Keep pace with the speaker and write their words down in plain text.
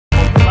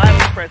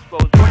Crespo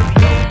is going to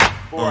be host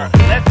for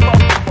Let's Talk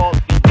Football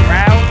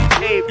Round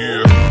Table.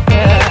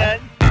 Yeah.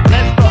 And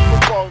Let's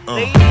Talk Football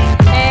ladies.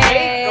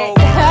 Hey.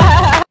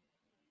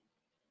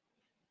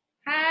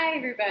 Hi,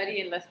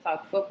 everybody, and Let's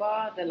Talk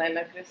Football.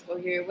 Delilah Crespo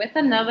here with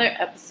another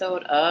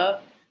episode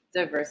of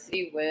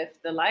Diversity with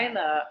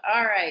Delilah.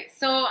 All right,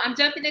 so I'm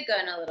jumping the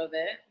gun a little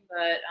bit,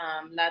 but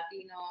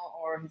Latino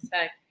or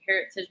Hispanic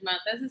Heritage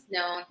Month, as it's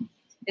known,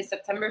 is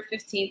September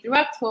 15th through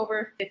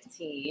October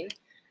 15th.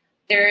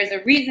 There is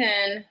a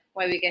reason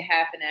why we get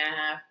half and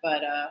half,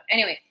 but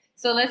anyway,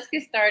 so let's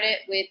get started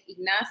with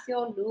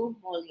Ignacio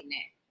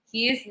Molinet.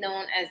 He is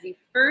known as the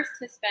first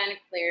Hispanic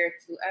player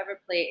to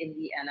ever play in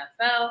the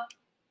NFL.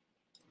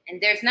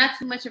 And there's not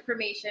too much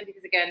information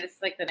because, again, this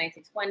is like the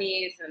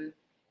 1920s and,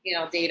 you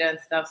know, data and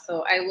stuff.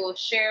 So I will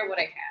share what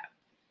I have.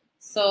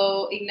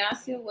 So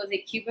Ignacio was a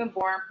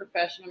Cuban-born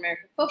professional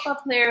American football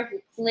player who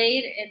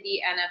played in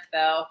the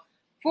NFL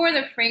for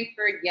the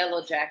Frankfurt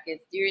Yellow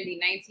Jackets during the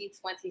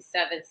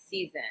 1927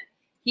 season.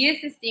 He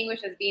is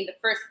distinguished as being the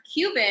first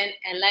Cuban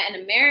and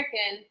Latin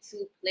American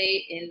to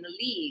play in the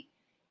league.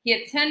 He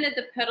attended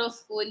the Peddle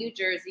School in New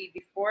Jersey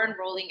before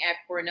enrolling at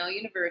Cornell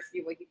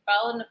University, where he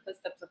followed in the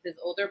footsteps of his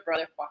older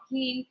brother,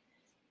 Joaquin,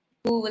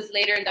 who was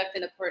later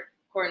inducted in the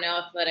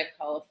Cornell Athletic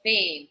Hall of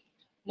Fame.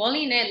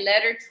 Molinet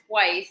lettered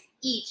twice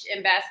each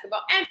in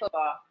basketball and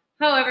football.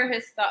 However,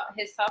 his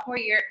sophomore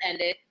year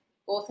ended.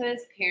 Both of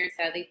his parents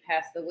sadly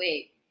passed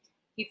away.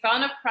 He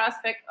found a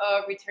prospect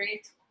of returning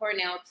to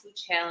Cornell too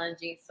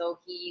challenging, so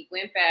he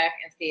went back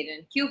and stayed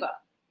in Cuba.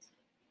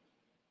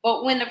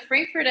 But when the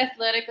Frankfurt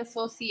Athletic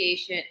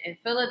Association in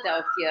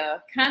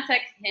Philadelphia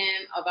contacted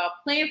him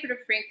about playing for the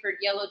Frankfurt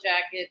Yellow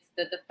Jackets,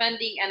 the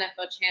defending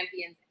NFL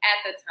champions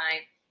at the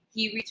time,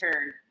 he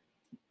returned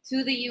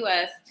to the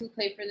U.S. to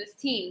play for this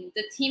team.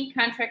 The team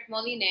contracted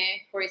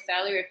Molinet for a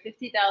salary of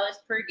 $50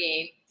 per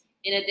game.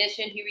 In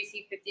addition, he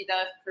received $50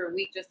 per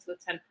week just to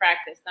attend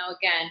practice. Now,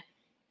 again,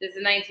 this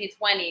is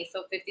 1920,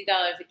 so $50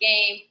 a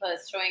game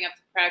plus showing up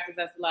to practice,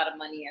 that's a lot of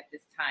money at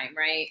this time,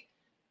 right?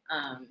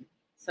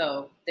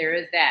 So there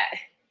is that.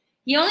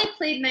 He only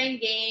played 9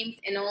 games,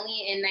 and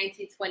only in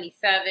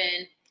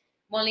 1927,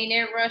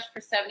 Molinet rushed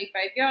for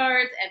 75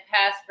 yards and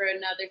passed for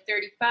another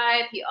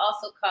 35. He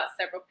also caught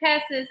several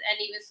passes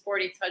and even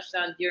scored a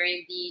touchdown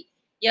during the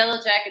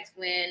Yellow Jackets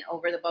win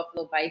over the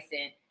Buffalo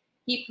Bison.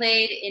 He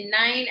played in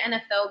 9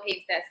 NFL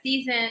games that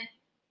season,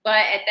 but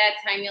at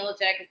that time, Yellow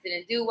Jackets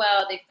didn't do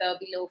well. They fell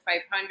below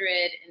 500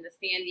 in the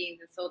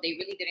standings, and so they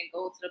really didn't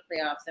go to the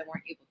playoffs and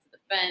weren't able to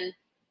defend.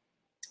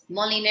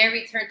 Molinet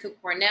returned to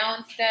Cornell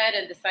instead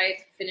and decided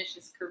to finish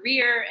his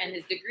career and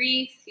his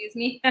degree,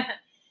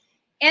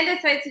 and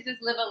decided to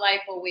just live a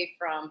life away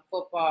from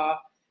football.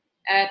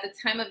 At the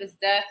time of his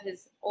death,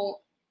 his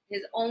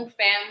own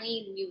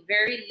family knew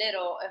very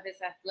little of his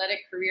athletic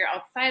career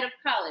outside of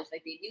college.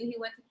 Like, they knew he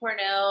went to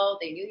Cornell,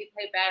 they knew he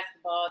played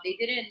basketball. They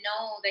didn't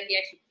know that he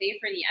actually played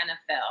for the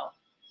NFL.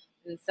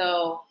 And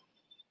so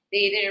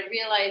they didn't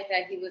realize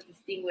that he was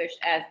distinguished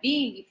as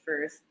being the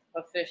first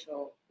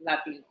official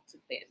Latino to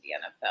play in the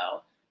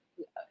NFL.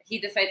 He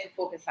decided to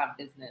focus on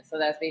business. So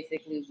that's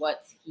basically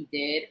what he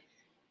did.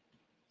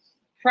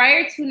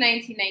 Prior to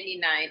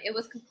 1999, it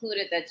was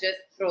concluded that Jess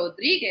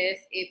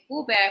Rodriguez, a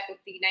fullback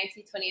with the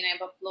 1929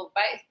 Buffalo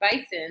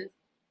Bisons,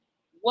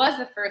 was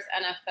the first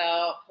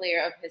NFL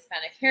player of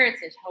Hispanic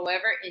heritage.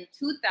 However, in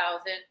 2000,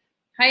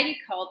 Heidi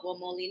Caldwell,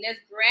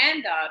 Molinet's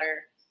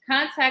granddaughter,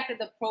 contacted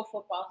the Pro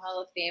Football Hall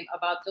of Fame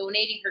about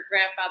donating her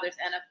grandfather's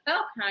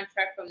NFL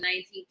contract from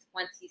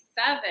 1927.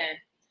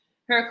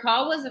 Her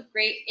call was of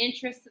great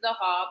interest to the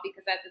Hall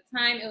because at the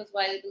time it was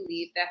widely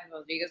believed that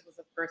Rodriguez was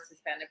the first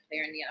Hispanic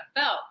player in the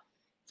NFL.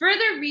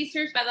 Further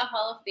research by the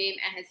Hall of Fame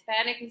and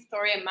Hispanic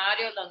historian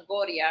Mario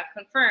Longoria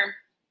confirmed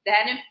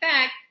that, in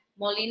fact,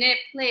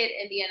 Molinet played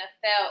in the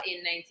NFL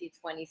in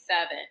 1927.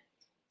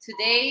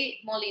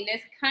 Today,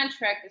 Molinet's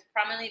contract is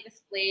prominently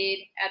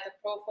displayed at the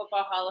Pro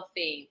Football Hall of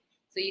Fame.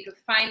 So you can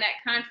find that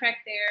contract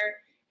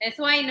there. And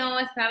so I know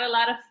it's not a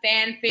lot of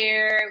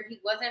fanfare. He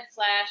wasn't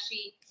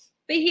flashy,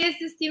 but he is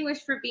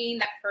distinguished for being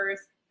that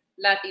first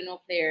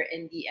Latino player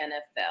in the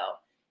NFL.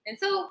 And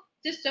so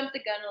just jump the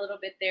gun a little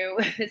bit there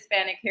with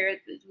Hispanic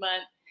Heritage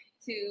Month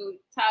to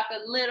talk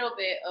a little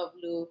bit of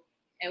Lou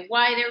and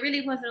why there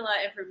really wasn't a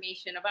lot of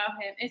information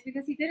about him. It's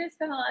because he didn't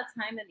spend a lot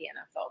of time in the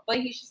NFL, but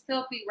he should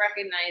still be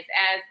recognized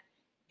as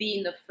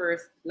being the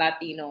first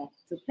Latino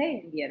to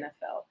play in the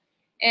NFL.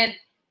 And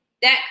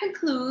that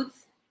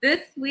concludes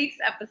this week's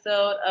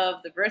episode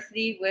of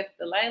Diversity with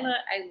Delilah.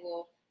 I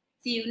will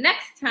see you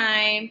next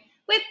time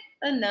with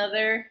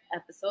another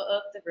episode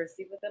of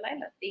Diversity with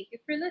Delilah. Thank you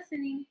for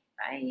listening.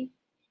 Bye.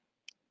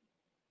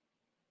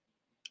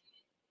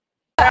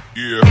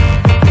 Yeah.